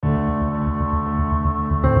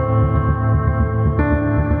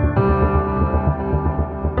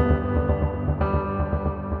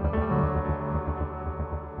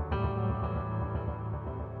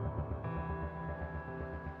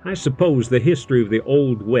I suppose the history of the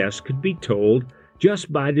Old West could be told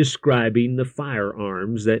just by describing the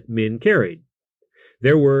firearms that men carried.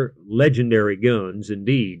 There were legendary guns,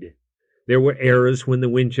 indeed. There were eras when the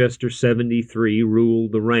Winchester 73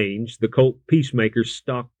 ruled the range, the Colt Peacemaker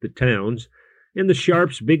stalked the towns, and the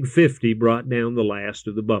Sharps Big 50 brought down the last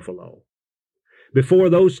of the buffalo. Before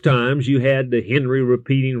those times, you had the Henry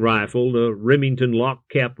repeating rifle, the Remington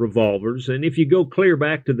lock-cap revolvers, and if you go clear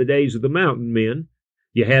back to the days of the mountain men,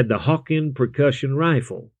 you had the Hawken percussion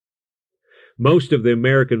rifle. Most of the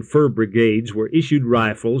American fur brigades were issued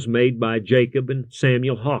rifles made by Jacob and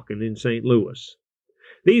Samuel Hawken in St. Louis.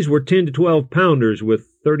 These were 10 to 12 pounders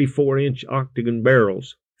with 34-inch octagon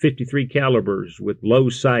barrels, 53 calibers with low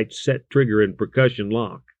sight, set trigger, and percussion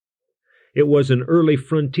lock. It was an early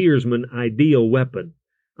frontiersman ideal weapon,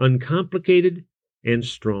 uncomplicated and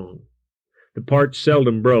strong. The parts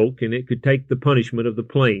seldom broke, and it could take the punishment of the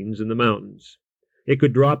plains and the mountains. It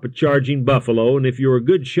could drop a charging buffalo, and if you were a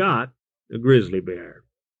good shot, a grizzly bear.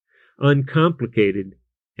 Uncomplicated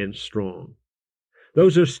and strong.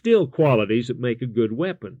 Those are still qualities that make a good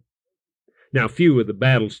weapon. Now, few of the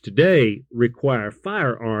battles today require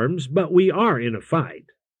firearms, but we are in a fight.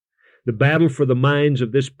 The battle for the minds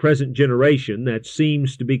of this present generation that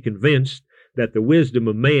seems to be convinced that the wisdom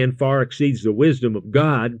of man far exceeds the wisdom of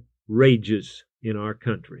God rages in our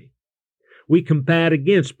country. We combat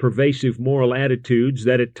against pervasive moral attitudes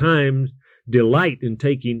that at times delight in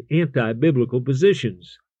taking anti-biblical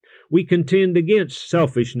positions. We contend against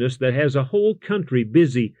selfishness that has a whole country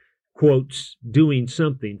busy, quotes, doing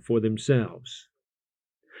something for themselves.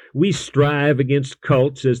 We strive against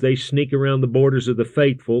cults as they sneak around the borders of the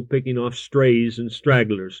faithful, picking off strays and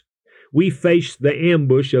stragglers. We face the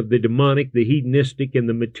ambush of the demonic, the hedonistic, and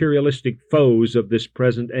the materialistic foes of this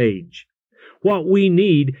present age. What we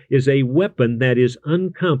need is a weapon that is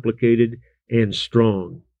uncomplicated and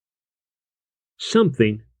strong.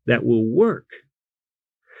 Something that will work.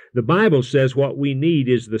 The Bible says what we need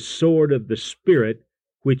is the sword of the Spirit,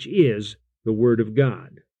 which is the Word of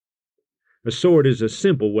God. A sword is a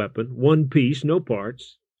simple weapon, one piece, no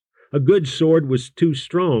parts. A good sword was too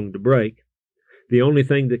strong to break. The only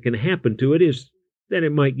thing that can happen to it is that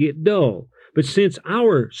it might get dull. But since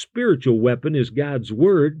our spiritual weapon is God's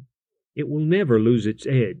Word, it will never lose its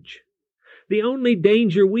edge. The only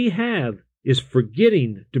danger we have is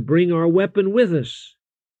forgetting to bring our weapon with us,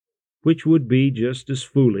 which would be just as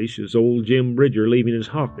foolish as old Jim Bridger leaving his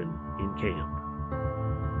Hawken in camp.